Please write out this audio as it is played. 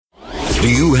Do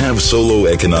you have solo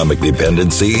economic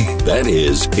dependency? That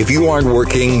is, if you aren't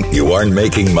working, you aren't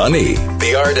making money.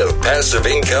 The Art of Passive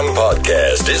Income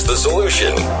podcast is the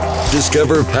solution.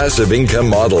 Discover passive income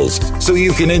models so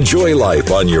you can enjoy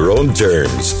life on your own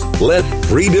terms. Let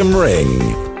freedom ring.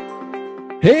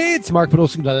 Hey, it's Mark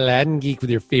Podolsky, the Land Geek,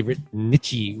 with your favorite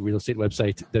niche real estate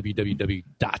website,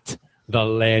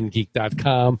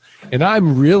 www.thelandgeek.com. And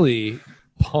I'm really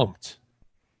pumped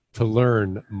to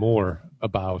learn more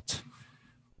about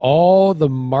all the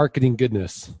marketing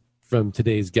goodness from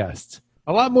today's guest.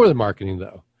 A lot more than marketing,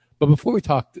 though. But before we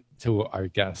talk to our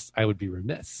guest, I would be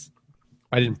remiss if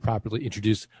I didn't properly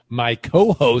introduce my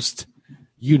co-host.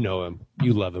 You know him.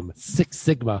 You love him. Six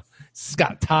Sigma,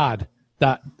 Scott Todd,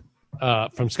 from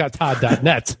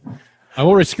scotttodd.net. I'm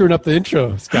already screwing up the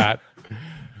intro, Scott.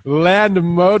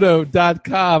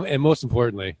 Landmodo.com. And most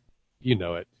importantly, you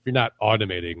know it. If you're not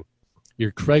automating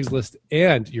your Craigslist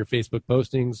and your Facebook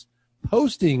postings,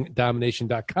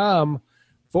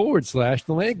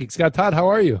 postingdomination.com/the Land Geek. Scott Todd, how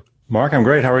are you? Mark, I'm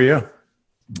great. How are you?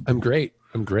 I'm great.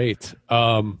 Today's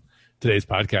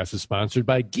podcast is sponsored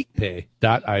by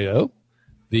GeekPay.io,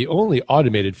 the only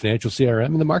automated financial CRM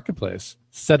in the marketplace.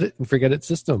 Set it and forget it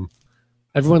system.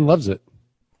 Everyone loves it.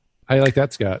 How do you like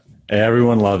that, Scott?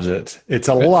 Everyone loves it. It's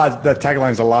a lot. That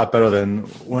tagline's a lot better than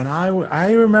when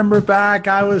I remember back.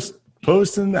 I was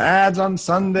posting the ads on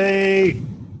Sunday.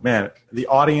 Man, the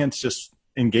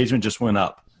engagement just went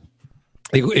up.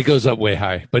 It goes up way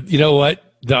high. But you know what?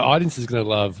 The audience is going to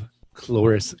love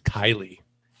Cloris Kiley.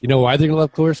 You know why they're going to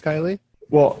love Cloris Kiley?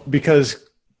 Well, because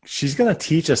she's going to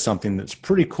teach us something that's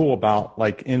pretty cool about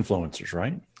like influencers,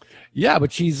 right? Yeah,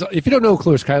 but if you don't know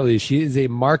Cloris Kiley, she is a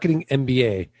marketing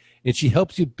MBA, and she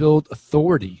helps you build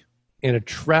authority and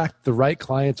attract the right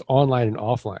clients online and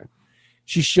offline.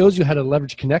 She shows you how to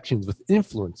leverage connections with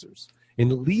influencers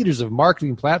and leaders of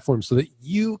marketing platforms so that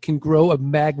you can grow a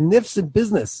magnificent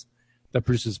business that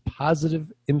produces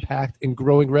positive impact and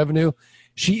growing revenue.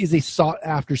 She is a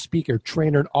sought-after speaker,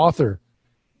 trainer, and author.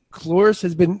 Cloris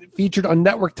has been featured on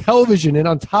network television and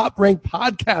on top-ranked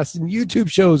podcasts and YouTube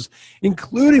shows,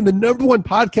 including the #1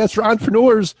 podcast for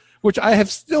entrepreneurs, which I have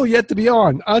still yet to be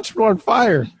on, Entrepreneur on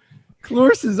Fire.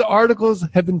 Cloris's articles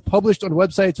have been published on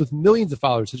websites with millions of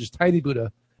followers, such as Tiny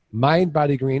Buddha, Mind,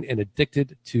 Body, Green, and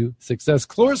Addicted to Success.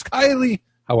 Cloris Kiley,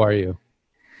 how are you?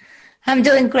 I'm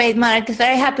doing great, Mark.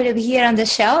 Very happy to be here on the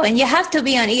show. And you have to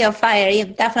be on E of Fire. You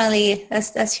definitely,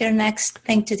 that's your next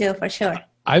thing to do for sure.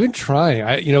 I've been trying.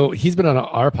 He's been on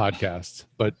our podcast,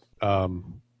 but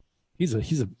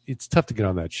it's tough to get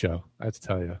on that show. I have to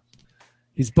tell you,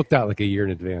 he's booked out like a year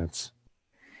in advance.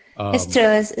 It's true.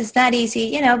 It's not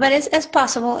easy, but it's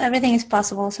possible. Everything is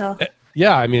possible. So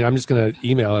yeah, I'm just gonna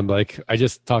email him. Like, I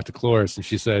just talked to Cloris, and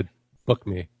she said, "Book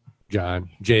me, John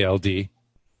JLD."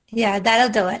 Yeah, that'll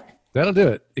do it. That'll do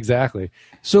it. Exactly.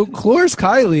 So, Cloris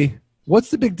Kiley,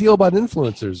 what's the big deal about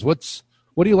influencers? What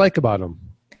do you like about them?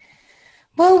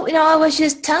 Well, I was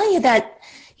just telling you that,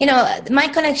 my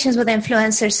connections with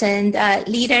influencers and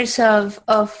leaders of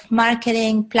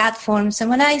marketing platforms. And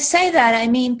when I say that, I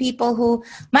mean people who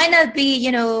might not be,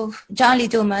 John Lee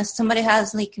Dumas, somebody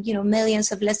has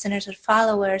millions of listeners or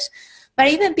followers, but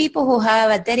even people who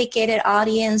have a dedicated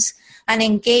audience, an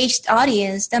engaged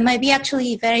audience that might be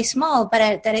actually very small,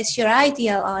 but that is your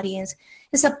ideal audience.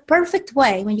 It's a perfect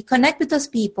way when you connect with those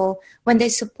people, when they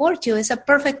support you, it's a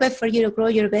perfect way for you to grow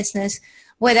your business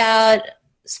without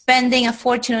spending a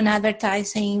fortune on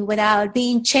advertising, without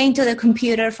being chained to the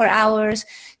computer for hours,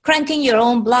 cranking your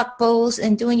own blog posts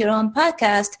and doing your own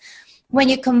podcast. When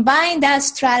you combine that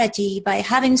strategy by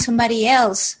having somebody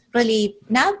else really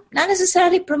not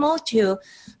necessarily promote you,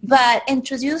 but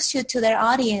introduce you to their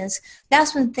audience,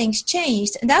 that's when things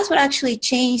changed. And that's what actually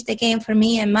changed the game for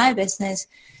me and my business.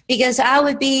 Because I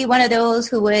would be one of those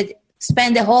who would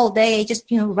spend the whole day just,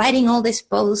 writing all these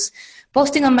posts,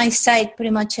 posting on my site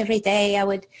pretty much every day. I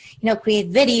would,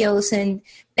 create videos and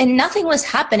nothing was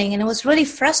happening. And it was really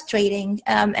frustrating.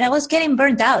 And I was getting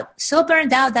burned out, so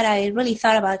burned out that I really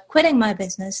thought about quitting my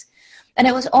business. And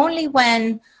it was only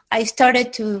when I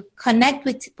started to connect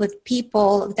with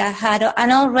people that had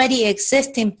an already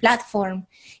existing platform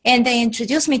and they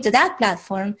introduced me to that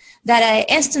platform that I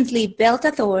instantly built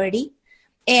authority.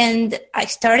 And I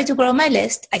started to grow my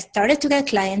list. I started to get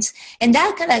clients, and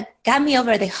that kind of got me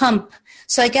over the hump.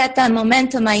 So I got that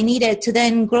momentum I needed to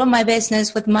then grow my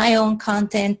business with my own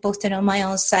content posted on my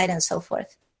own site and so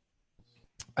forth.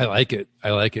 I like it.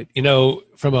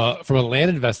 From a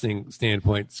land investing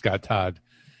standpoint, Scott Todd,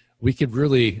 we could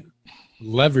really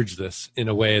leverage this in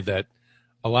a way that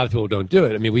a lot of people don't do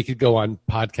it. We could go on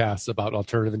podcasts about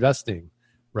alternative investing,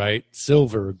 right?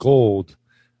 Silver, gold,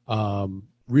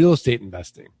 real estate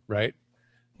investing, right?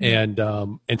 And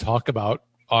talk about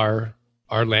our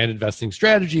land investing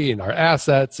strategy and our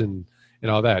assets and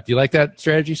all that. Do you like that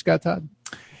strategy, Scott Todd?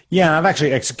 Yeah, I've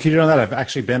actually executed on that. I've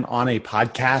actually been on a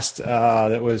podcast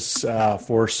that was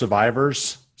for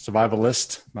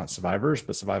survivalists, not survivors,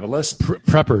 but survivalists.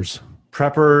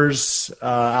 Preppers,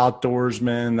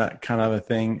 outdoorsmen, that kind of a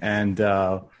thing. And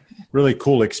really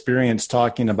cool experience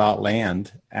talking about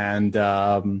land. And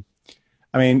I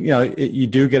mean, you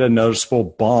do get a noticeable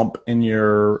bump in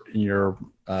your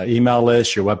email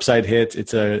list, your website hits.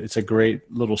 It's a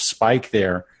great little spike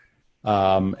there.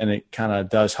 And it kind of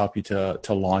does help you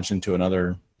to launch into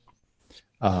another,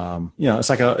 it's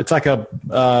like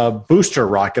a booster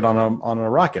rocket on a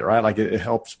rocket, right? Like it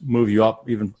helps move you up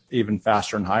even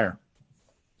faster and higher.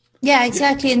 Yeah,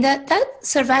 exactly. And that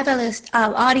survivalist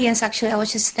audience, actually, I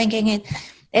was just thinking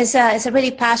it's a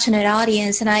really passionate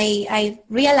audience. And I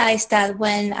realized that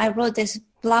when I wrote this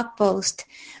blog post,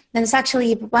 and it's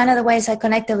actually one of the ways I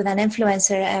connected with an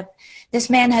influencer. This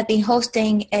man had been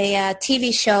hosting a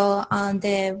TV show on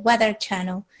the Weather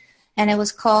Channel, and it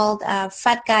was called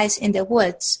Fat Guys in the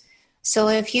Woods. So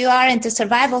if you are into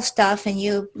survival stuff, and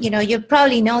you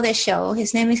probably know the show.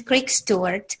 His name is Craig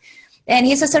Stewart, and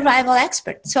he's a survival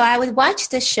expert. So I would watch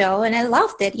the show, and I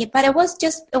loved it. But it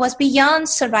was beyond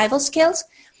survival skills.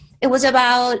 It was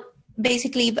about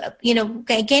basically,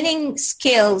 gaining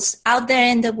skills out there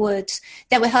in the woods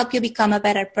that will help you become a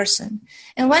better person.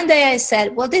 And one day I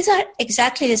said, well, these are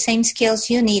exactly the same skills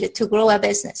you need to grow a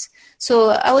business.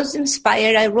 So I was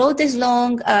inspired. I wrote this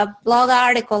long blog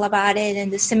article about it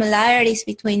and the similarities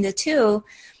between the two.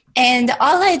 And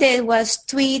all I did was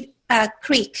tweet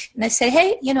Creek. And I said,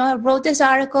 hey, I wrote this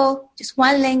article, just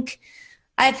one link.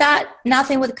 I thought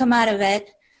nothing would come out of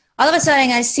it. All of a sudden,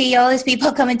 I see all these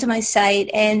people coming to my site,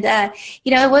 and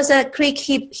it was a Creek.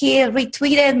 He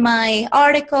retweeted my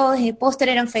article. He posted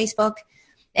it on Facebook,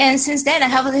 and since then, I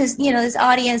have this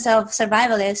audience of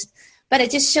survivalists. But it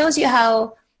just shows you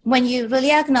how when you really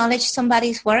acknowledge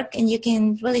somebody's work and you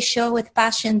can really show with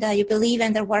passion that you believe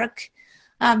in their work,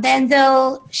 then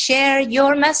they'll share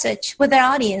your message with their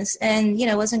audience, and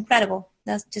it was incredible.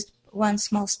 That's just one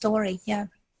small story. Yeah.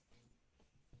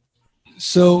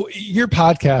 So your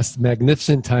podcast,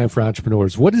 Magnificent Time for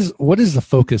Entrepreneurs, what is the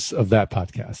focus of that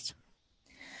podcast?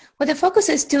 Well, the focus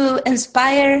is to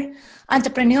inspire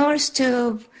entrepreneurs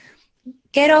to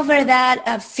get over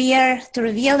that fear, to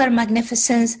reveal their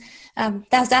magnificence.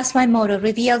 That's my motto,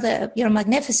 reveal your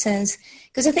magnificence.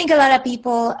 Because I think a lot of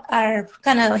people are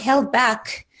kind of held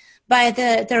back by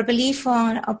their belief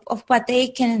of what they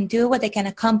can do, what they can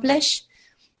accomplish.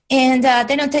 And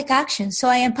they don't take action. So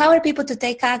I empower people to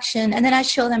take action, and then I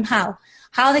show them how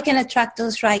they can attract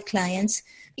those right clients.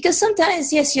 Because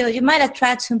sometimes, yes, you might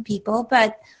attract some people,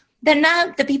 but they're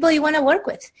not the people you want to work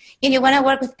with. And you want to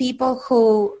work with people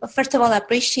who, first of all,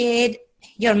 appreciate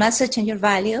your message and your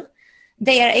value.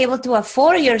 They are able to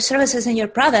afford your services and your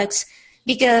products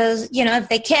because, if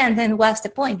they can, then what's the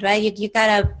point, right? You got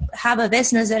to have a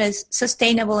business that is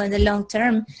sustainable in the long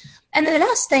term. And the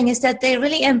last thing is that they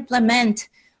really implement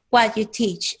what you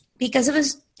teach, because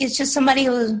it's just somebody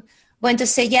who's going to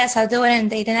say, yes, I'll do it, and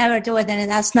they never do it, then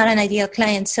that's not an ideal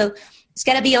client. So it's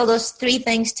got to be all those three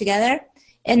things together.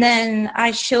 And then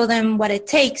I show them what it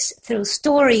takes through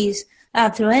stories,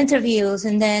 through interviews,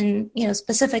 and then,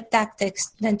 specific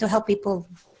tactics then to help people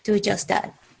do just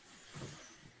that.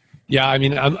 Yeah, I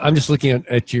mean, I'm just looking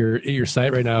at your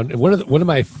site right now. And one of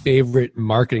my favorite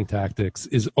marketing tactics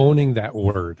is owning that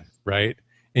word, right?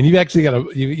 And you actually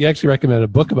recommend a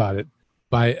book about it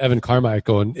by Evan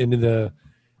Carmichael. And in the,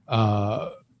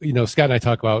 Scott and I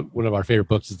talk about one of our favorite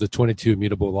books is the 22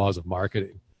 Immutable Laws of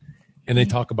Marketing. And they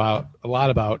talk a lot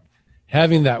about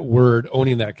having that word,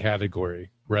 owning that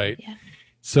category, right? Yeah.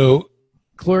 So,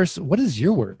 Cloris, what is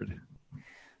your word?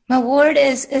 My word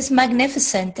is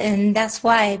magnificent. And that's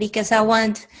why, because I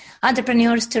want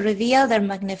entrepreneurs to reveal their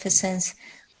magnificence.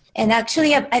 And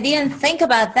actually, I didn't think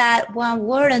about that one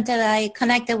word until I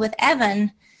connected with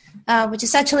Evan, which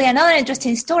is actually another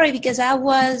interesting story, because I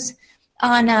was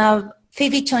on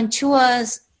Phoebe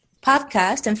Chonchua's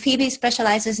podcast, and Phoebe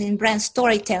specializes in brand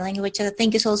storytelling, which I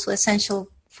think is also essential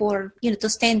for, to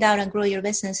stand out and grow your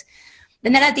business.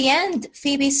 And then at the end,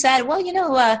 Phoebe said, well,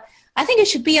 I think it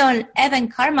should be on Evan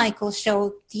Carmichael's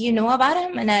show. Do you know about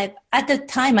him? And at the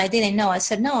time, I didn't know. I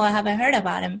said, no, I haven't heard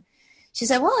about him. She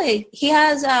said, well, he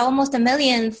has almost 1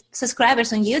 million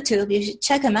subscribers on YouTube. You should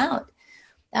check him out.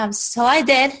 So I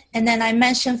did. And then I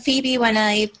mentioned Phoebe when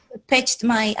I pitched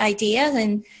my ideas,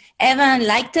 and Evan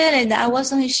liked it, and I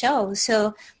was on his show.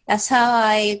 So That's how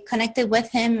I connected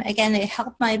with him. Again, it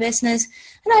helped my business.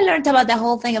 And I learned about the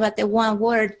whole thing about the one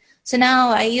word. So now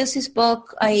I use his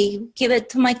book. I give it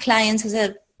to my clients as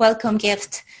a welcome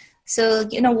gift. So,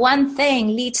 one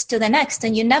thing leads to the next.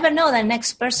 And you never know the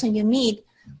next person you meet,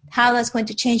 how that's going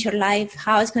to change your life,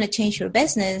 how it's going to change your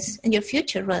business and your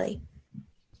future, really.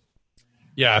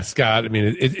 Yeah, Scott. I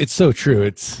mean, it's so true.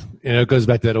 It goes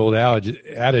back to that old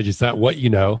adage. It's not what you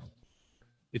know,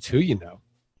 it's who you know,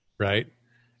 right?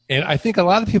 And I think a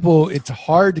lot of people, it's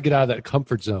hard to get out of that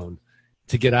comfort zone,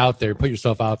 to get out there and put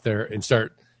yourself out there and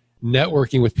start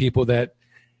networking with people that,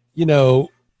 in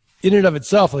and of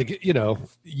itself,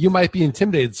 you might be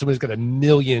intimidated. Somebody's got 1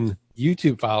 million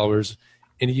YouTube followers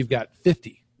and you've got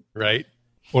 50, right?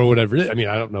 Or whatever. I mean,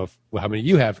 I don't know how many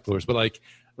you have, of course, but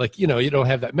you don't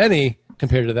have that many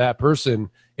compared to that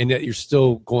person, and yet you're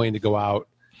still going to go out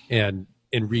and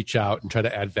reach out and try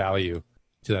to add value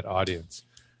to that audience.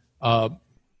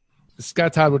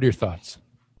 Scott Todd, what are your thoughts?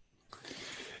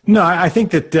 No, I think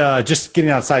that just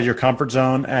getting outside your comfort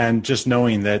zone and just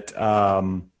knowing that,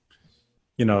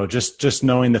 just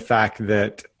knowing the fact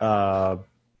that, that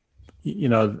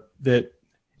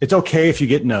it's okay if you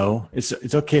get no.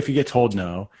 It's okay if you get told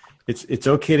no. It's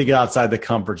okay to get outside the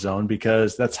comfort zone,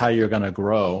 because that's how you're going to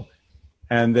grow.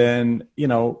 And then,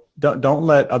 don't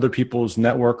let other people's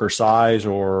network or size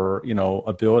or,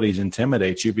 abilities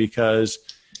intimidate you, because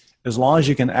as long as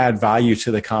you can add value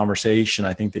to the conversation,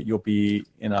 I think that you'll be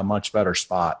in a much better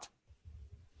spot.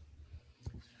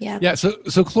 Yeah. Yeah.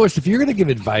 So Cloris, if you're going to give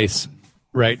advice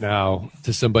right now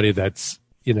to somebody that's,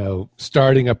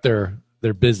 starting up their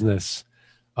business,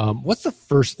 what's the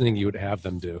first thing you would have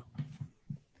them do?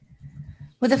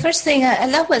 Well, the first thing, I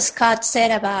love what Scott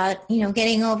said about,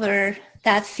 getting over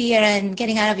that fear and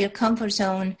getting out of your comfort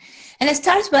zone. And it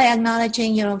starts by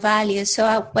acknowledging your own values.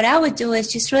 So what I would do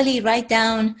is just really write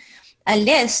down a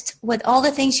list with all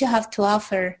the things you have to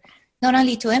offer, not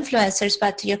only to influencers,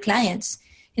 but to your clients.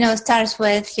 It starts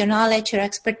with your knowledge, your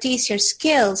expertise, your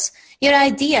skills, your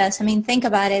ideas. I mean, think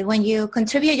about it. When you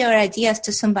contribute your ideas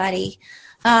to somebody,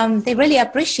 they really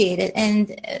appreciate it. And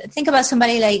think about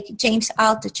somebody like James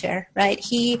Altucher, right?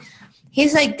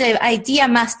 He's like the idea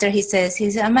master, he says.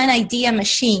 I'm an idea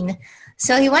machine.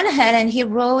 So he went ahead and he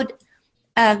wrote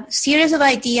a series of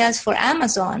ideas for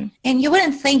Amazon. And you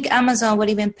wouldn't think Amazon would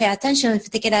even pay attention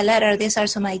if they get a letter, these are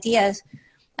some ideas.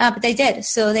 But they did.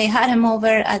 So they had him over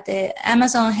at the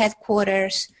Amazon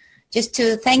headquarters just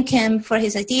to thank him for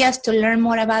his ideas, to learn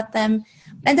more about them.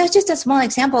 And that's just a small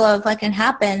example of what can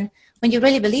happen when you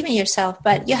really believe in yourself.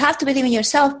 But you have to believe in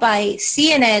yourself by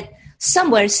seeing it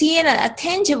somewhere, seeing a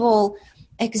tangible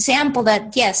example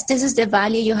that, yes, this is the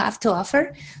value you have to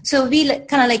offer. So be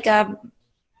kind of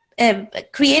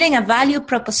like creating a value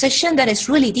proposition that is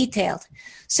really detailed.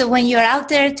 So when you're out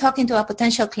there talking to a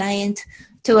potential client,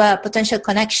 to a potential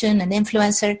connection, an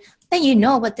influencer, then you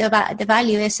know what the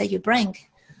value is that you bring.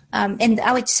 And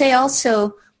I would say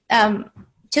also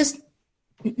just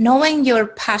knowing your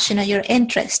passion or your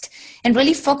interest and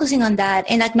really focusing on that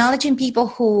and acknowledging people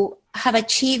who have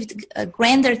achieved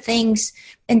grander things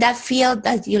in that field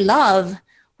that you love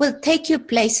will take you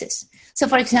places. So,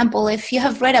 for example, if you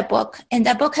have read a book and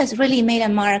that book has really made a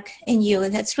mark in you,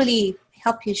 that's really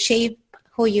helped you shape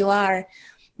who you are,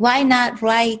 why not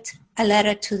write a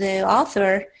letter to the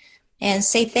author and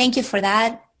say thank you for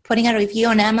that, putting a review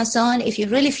on Amazon? If you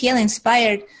really feel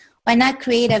inspired, why not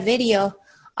create a video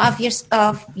of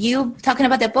you talking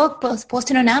about the book,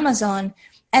 posting on Amazon,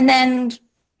 and then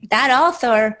that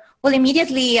author will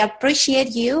immediately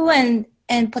appreciate you and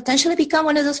potentially become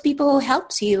one of those people who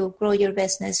helps you grow your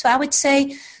business. So I would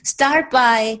say start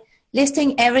by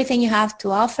listing everything you have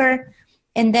to offer.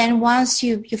 And then once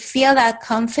you feel that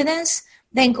confidence,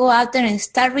 then go out there and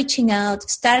start reaching out,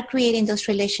 start creating those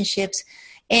relationships.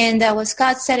 And what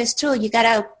Scott said is true. You got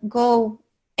to go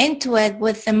into it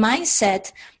with the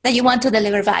mindset that you want to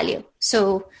deliver value.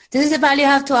 So this is the value I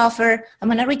have to offer. I'm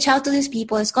going to reach out to these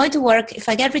people. It's going to work. If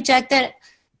I get rejected,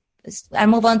 I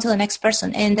move on to the next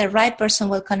person, and the right person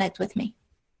will connect with me.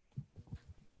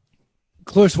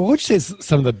 Cloris, what would you say is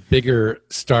some of the bigger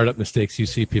startup mistakes you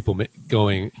see people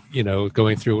going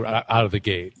through out of the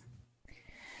gate?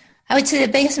 I would say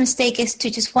the biggest mistake is to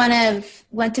just want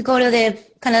to go to the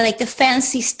kind of like the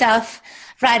fancy stuff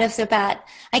right off the bat.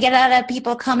 I get a lot of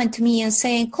people coming to me and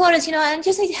saying, Cloris, I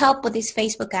just need help with these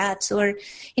Facebook ads, or,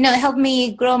 help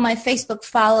me grow my Facebook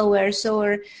followers,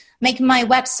 or make my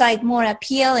website more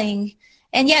appealing.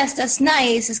 And yes, that's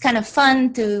nice. It's kind of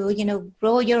fun to,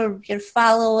 grow your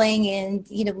following and,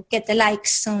 get the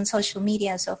likes on social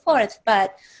media and so forth.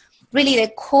 But really the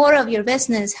core of your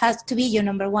business has to be your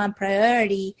number one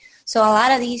priority. So a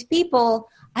lot of these people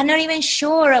are not even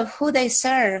sure of who they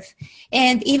serve.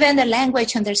 And even the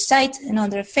language on their site and on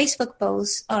their Facebook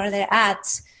posts or their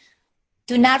ads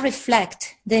do not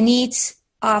reflect the needs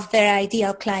of their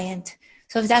ideal client.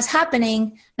 So if that's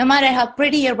happening, no matter how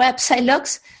pretty your website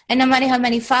looks and no matter how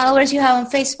many followers you have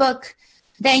on Facebook,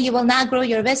 then you will not grow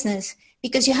your business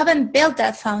because you haven't built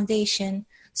that foundation.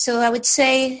 So I would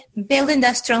say building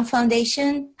that strong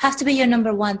foundation has to be your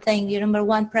number one thing, your number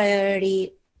one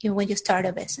priority when you start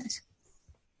a business.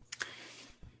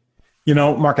 You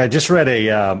know, Mark, I was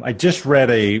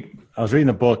reading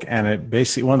a book, and it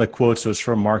basically, one of the quotes was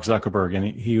from Mark Zuckerberg, and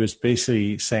he was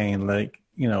basically saying, like,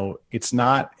 you know, it's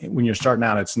not, when you're starting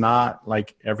out, it's not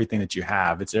like everything that you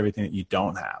have, it's everything that you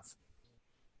don't have.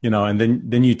 You know, and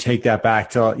then you take that back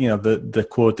to, you know, the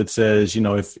quote that says, you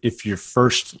know, if your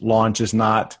first launch is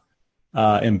not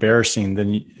embarrassing,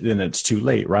 then it's too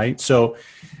late, right? So,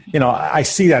 you know, I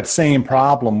see that same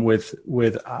problem with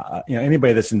you know,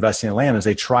 anybody that's investing in land, is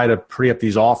they try to pre up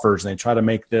these offers, and they try to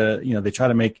make their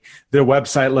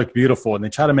website look beautiful, and they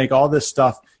try to make all this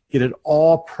stuff, get it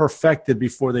all perfected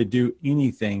before they do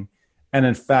anything. And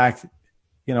in fact,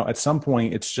 you know, at some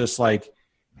point it's just like,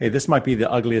 hey, this might be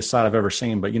the ugliest site I've ever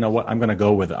seen, but you know what? I'm going to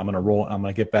go with it. I'm going to roll. I'm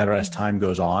going to get better as time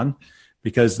goes on,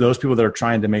 because those people that are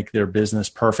trying to make their business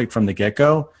perfect from the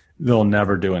get-go, they'll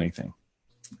never do anything.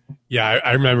 Yeah,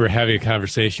 I remember having a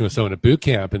conversation with someone at boot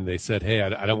camp, and they said, hey,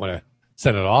 I don't want to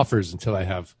send out offers until I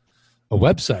have a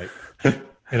website.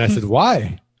 And I said,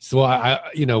 why? So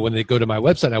you know, when they go to my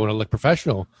website, I want to look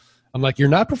professional. I'm like, you're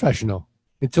not professional.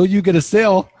 Until you get a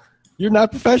sale, you're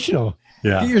not professional.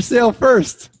 Yeah. Get your sale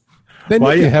first. Then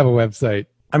you can have a website.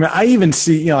 I mean, I even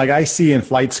see, you know, like I see in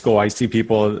flight school, I see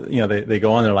people, you know, they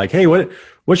go on, they're like, hey, what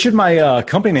should my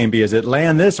company name be? Is it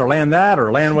land this or land that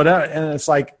or land whatever? And it's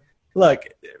like, look,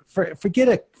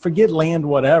 forget land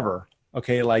whatever.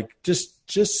 Okay, like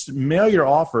just mail your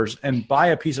offers and buy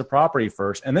a piece of property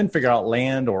first, and then figure out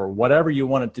land or whatever you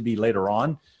want it to be later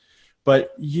on.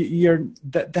 But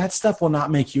that stuff will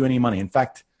not make you any money. In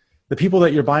fact, the people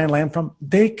that you're buying land from,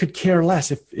 they could care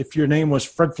less if your name was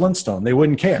Fred Flintstone. They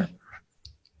wouldn't care.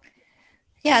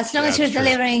 Yeah, as long as you're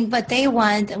delivering what they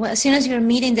want, as soon as you're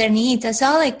meeting their needs, that's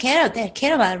all they care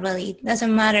about, really. It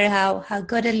doesn't matter how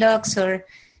good it looks or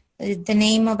the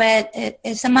name of it.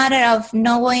 It's a matter of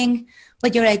knowing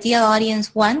what your ideal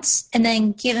audience wants and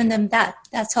then giving them that.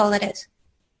 That's all it is.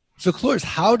 So, Cloris,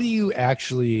 how do you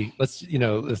actually, let's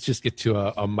just get to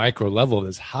a micro level of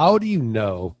this. How do you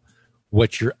know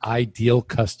what your ideal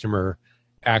customer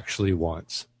actually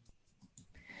wants?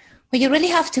 Well, you really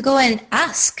have to go and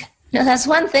ask. No, that's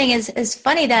one thing. It's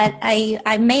funny that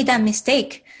I made that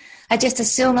mistake. I just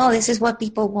assumed, this is what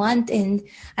people want. And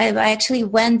I actually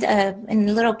went in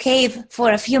a little cave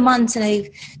for a few months, and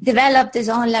I developed this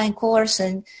online course.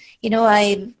 And, you know,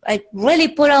 I really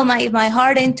put all my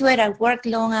heart into it. I worked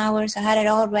long hours. I had it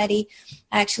all ready.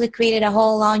 I actually created a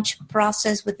whole launch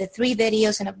process with the 3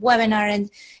 videos and a webinar. And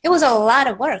it was a lot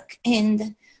of work.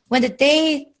 And when the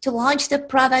day to launch the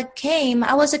product came,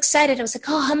 I was excited. I was like,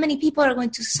 how many people are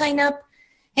going to sign up?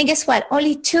 And guess what?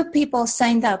 Only 2 people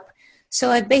signed up.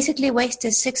 So I basically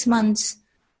wasted 6 months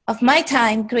of my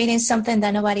time creating something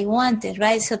that nobody wanted,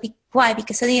 right? So why?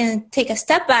 Because I didn't take a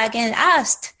step back and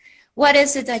asked, what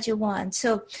is it that you want?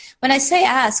 So when I say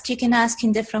ask, you can ask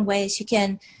in different ways. You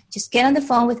can just get on the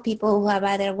phone with people who have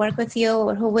either worked with you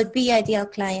or who would be ideal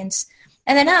clients,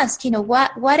 and then ask, you know,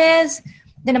 what is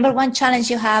the number one challenge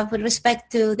you have with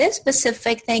respect to this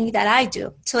specific thing that I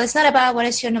do? So it's not about what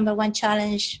is your number one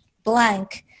challenge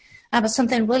blank, but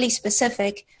something really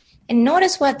specific. And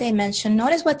notice what they mention,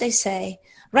 notice what they say.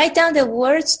 Write down the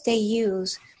words they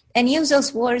use and use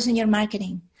those words in your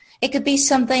marketing. It could be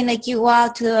something like you go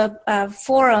out to a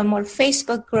forum or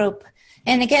Facebook group,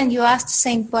 and again, you ask the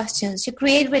same questions. You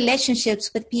create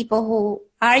relationships with people who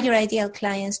are your ideal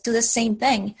clients. Do the same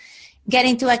thing. Get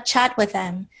into a chat with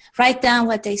them. Write down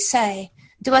what they say.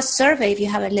 Do a survey if you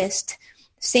have a list.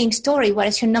 Same story. What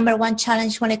is your number one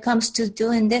challenge when it comes to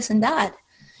doing this and that?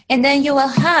 And then you will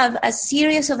have a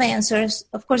series of answers.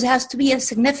 Of course, it has to be a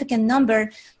significant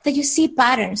number that you see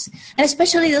patterns. And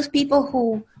especially those people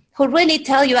who really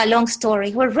tell you a long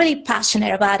story, who are really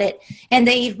passionate about it. And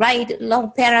they write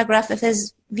long paragraph if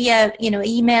it's via,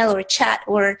 email or chat,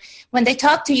 or when they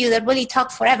talk to you, they really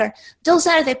talk forever. Those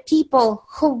are the people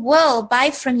who will buy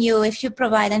from you if you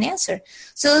provide an answer.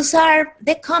 So those are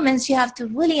the comments you have to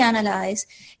really analyze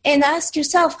and ask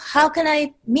yourself, how can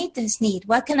I meet this need?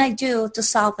 What can I do to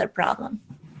solve their problem?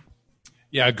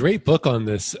 Yeah, a great book on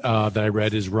this that I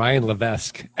read is Ryan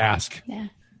Levesque, Ask. Yeah.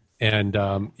 And,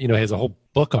 he has a whole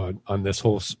book on this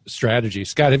whole strategy.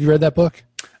 Scott, have you read that book?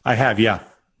 I have, yeah.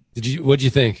 What'd you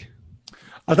think?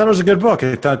 I thought it was a good book.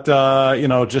 I thought,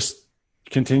 just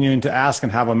continuing to ask and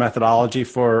have a methodology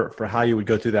for how you would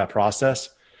go through that process.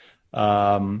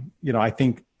 I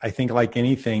think like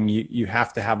anything, you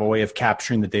have to have a way of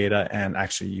capturing the data and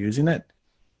actually using it,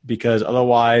 because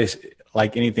otherwise,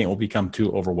 like anything, it will become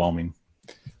too overwhelming.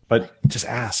 But just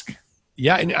ask.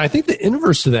 Yeah, and I think the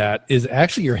inverse of that is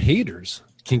actually your haters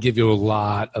can give you a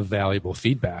lot of valuable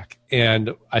feedback.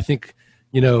 And I think,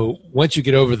 once you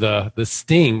get over the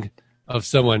sting of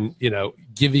someone,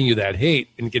 giving you that hate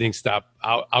and getting stopped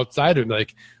outside of it,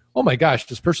 like, oh my gosh,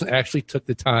 this person actually took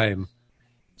the time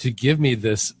to give me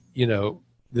this,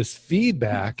 this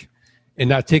feedback and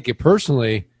not take it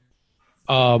personally.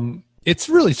 It's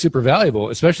really super valuable,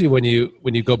 especially when you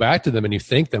go back to them and you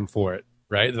thank them for it,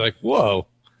 right? They're like, whoa,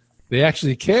 they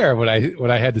actually care what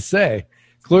I had to say.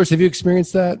 Cloris, have you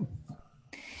experienced that?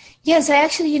 Yes, I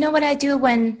actually, what I do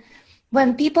when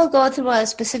people go through a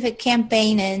specific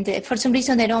campaign and for some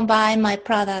reason they don't buy my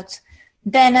products,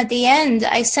 then at the end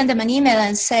I send them an email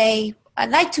and say, I'd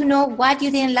like to know what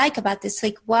you didn't like about this,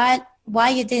 like why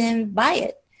you didn't buy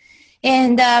it.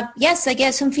 And yes, I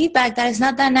get some feedback that is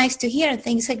not that nice to hear.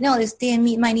 Things like, no, this didn't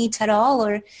meet my needs at all,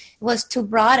 or it was too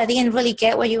broad. I didn't really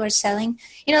get what you were selling.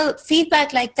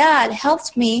 Feedback like that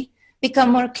helps me become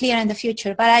more clear in the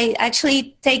future. But I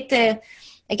actually take the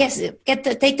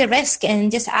risk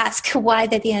and just ask why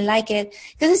they didn't like it.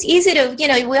 Because it's easy to,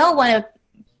 we all want to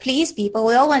please people.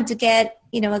 We all want to get,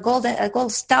 a gold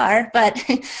star, but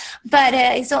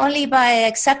it's only by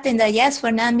accepting that, yes, we're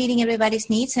not meeting everybody's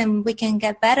needs and we can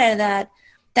get better that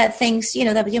things,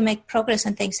 that you make progress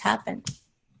and things happen.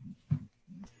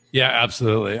 Yeah,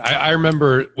 absolutely. I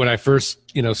remember when I first,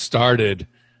 started,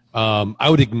 I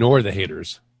would ignore the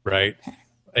haters, right?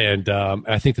 And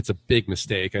I think that's a big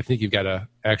mistake. I think you've got to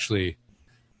actually,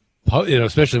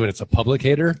 especially when it's a public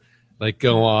hater, like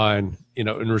go on,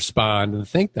 and respond and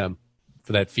thank them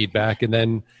for that feedback, and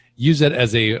then use it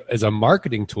as a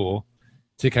marketing tool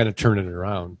to kind of turn it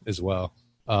around as well.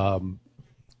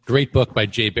 Great book by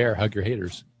Jay Baer, Hug Your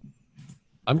Haters.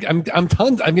 I'm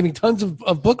getting tons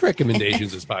of book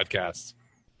recommendations this podcast,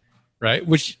 right?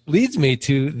 Which leads me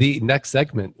to the next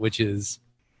segment, which is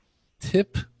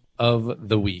tip of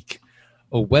the week.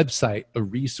 A website, a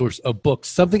resource, a book,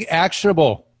 something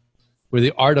actionable where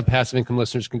the Art of Passive Income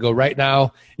listeners can go right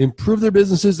now, improve their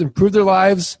businesses, improve their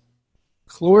lives.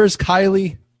 Cloris,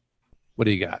 Kylie, what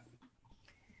do you got?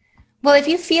 Well, if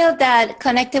you feel that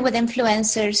connecting with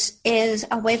influencers is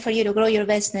a way for you to grow your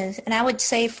business, and I would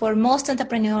say for most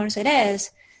entrepreneurs it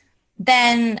is,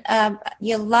 then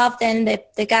you'll love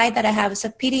the guide that I have. It's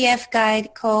a PDF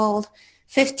guide called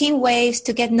 15 Ways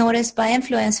to Get Noticed by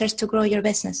Influencers to Grow Your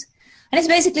Business. And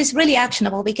it's really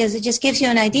actionable because it just gives you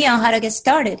an idea on how to get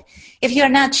started. If you're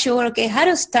not sure, okay, how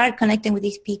to start connecting with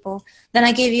these people, then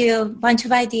I give you a bunch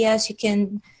of ideas. You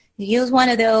can use one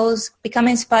of those, become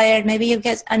inspired. Maybe you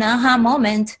get an aha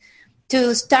moment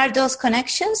to start those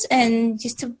connections and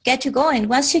just to get you going.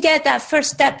 Once you get that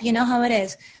first step, you know how it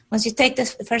is. Once you take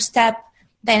this first step,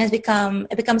 then it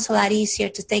becomes a lot easier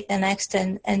to take the next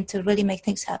and to really make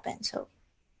things happen. So.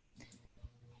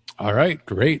 All right,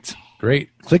 great.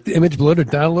 Click the image below to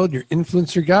download your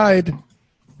influencer guide.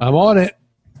 I'm on it.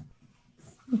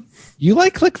 You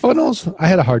like ClickFunnels? I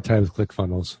had a hard time with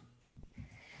ClickFunnels.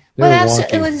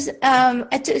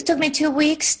 It took me 2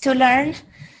 weeks to learn. It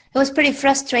was pretty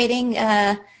frustrating.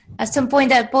 At some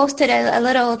point, I posted a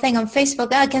little thing on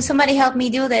Facebook. Can somebody help me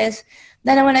do this?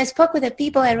 Then when I spoke with the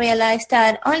people, I realized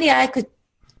that only I could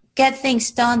get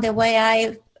things done the way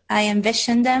I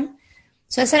envisioned them.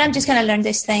 So I said, I'm just going to learn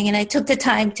this thing. And I took the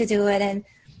time to do it. And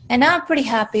now I'm pretty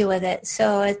happy with it.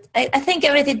 So I think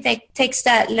everything takes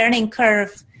that learning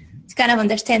curve to kind of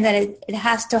understand that it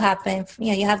has to happen.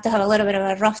 You have to have a little bit of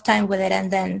a rough time with it, and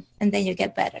then you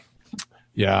get better.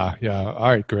 Yeah. All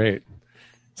right, great.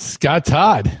 Scott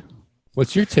Todd,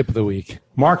 what's your tip of the week?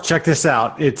 Mark, check this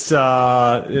out. It's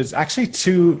actually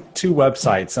two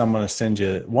websites I'm going to send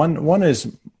you. One is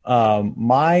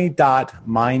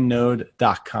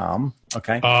my.mindnode.com.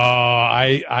 Okay.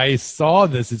 I saw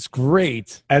this. It's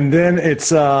great. And then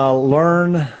it's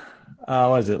learn.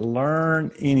 What is it?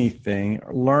 Learn anything.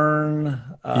 Learn.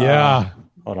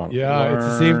 Hold on. Yeah, it's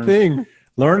the same thing.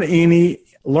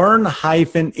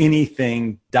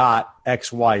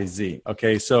 Learn-anything.xyz.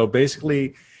 Okay. So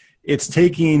basically, it's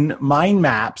taking mind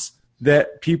maps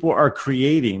that people are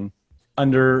creating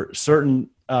under certain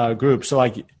groups. So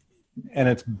and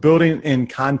it's building in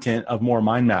content of more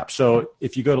mind maps. So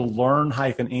if you go to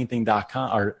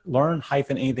learn-anything.com or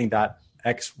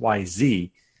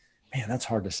learn-anything.xyz, man, that's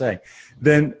hard to say.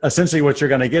 Then essentially what you're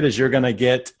going to get is you're going to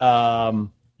get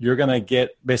you're going to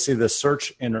get basically the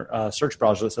search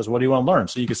browser that says, what do you want to learn?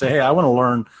 So you can say, hey, I want to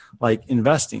learn like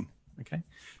investing. Okay.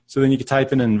 So then you can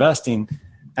type in investing,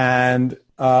 and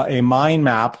a mind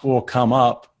map will come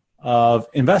up of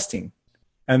investing.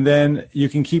 And then you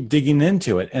can keep digging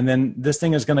into it. And then this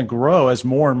thing is going to grow as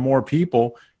more and more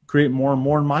people create more and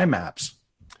more mind maps.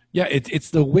 Yeah,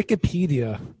 it's the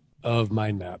Wikipedia of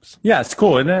mind maps. Yeah, it's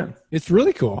cool, isn't it? It's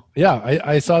really cool. Yeah,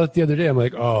 I saw that the other day. I'm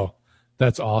like, oh,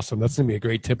 that's awesome. That's going to be a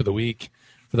great tip of the week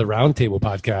for the Roundtable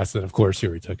podcast. And, of course,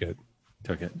 here we took it.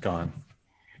 Gone.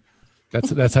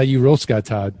 That's how you roll, Scott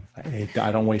Todd. I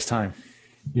don't waste time.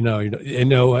 You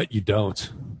know what? You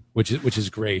don't, which is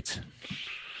great.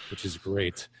 Which is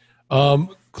great.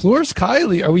 Clores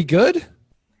Kylie, are we good?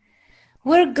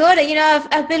 We're good.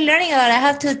 I've been learning a lot. I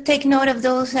have to take note of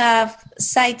those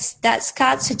sites that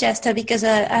Scott suggested because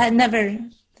I had never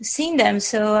seen them.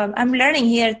 So I'm learning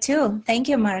here too. Thank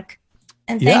you, Mark.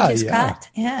 And thank you, Scott.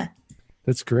 Yeah.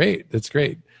 That's great.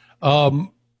 Scott,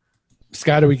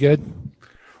 are we good?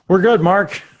 We're good,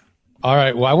 Mark. All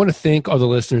right. Well, I want to thank all the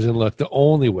listeners. And look, the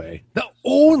only way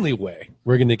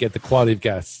we're going to get the quality of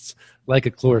guests like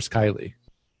a Clores Kylie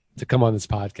to come on this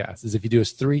podcast is if you do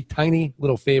us 3 tiny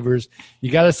little favors.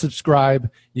 You got to subscribe,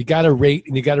 you got to rate,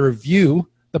 and you got to review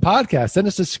the podcast. Send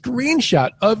us a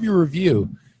screenshot of your review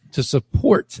to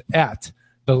support at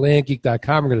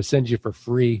thelandgeek.com. We're going to send you for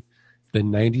free the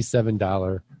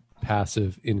 $97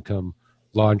 passive income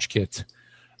launch kit.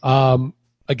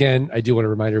 Again, I do want to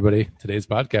remind everybody, today's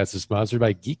podcast is sponsored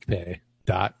by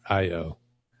GeekPay.io,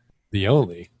 the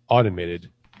only automated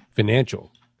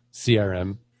financial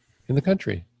CRM in the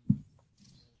country.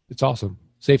 It's awesome.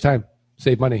 Save time,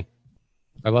 save money.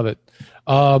 I love it.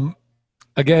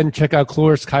 Again, check out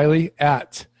Clores Kylie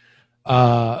at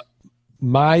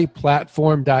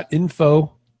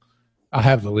myplatform.info. I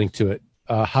have the link to it.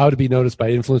 How to be noticed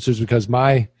by influencers, because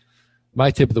my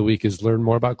tip of the week is learn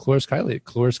more about Clores Kylie at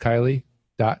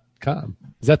cloreskylie.com.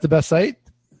 Is that the best site?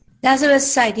 That's the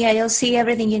best site. Yeah, you'll see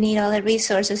everything you need. All the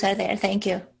resources are there. Thank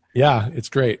you. Yeah, it's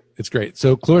great. It's great.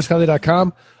 So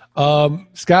cloreskylie.com.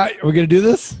 Scott, are we going to do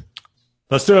this?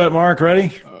 Let's do it, Mark. Ready?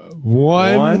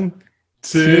 1,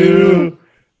 2,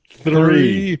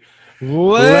 3.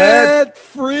 Let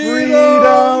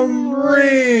freedom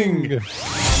ring.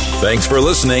 Thanks for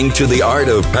listening to the Art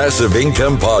of Passive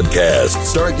Income podcast.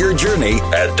 Start your journey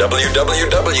at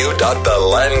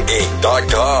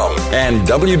www.thelandgeek.com and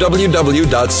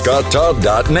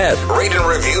www.scotttodd.net. Rate and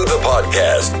review the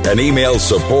podcast and email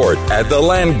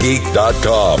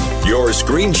support@thelandgeek.com. Your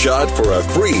screenshot for a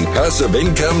free passive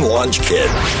income launch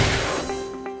kit.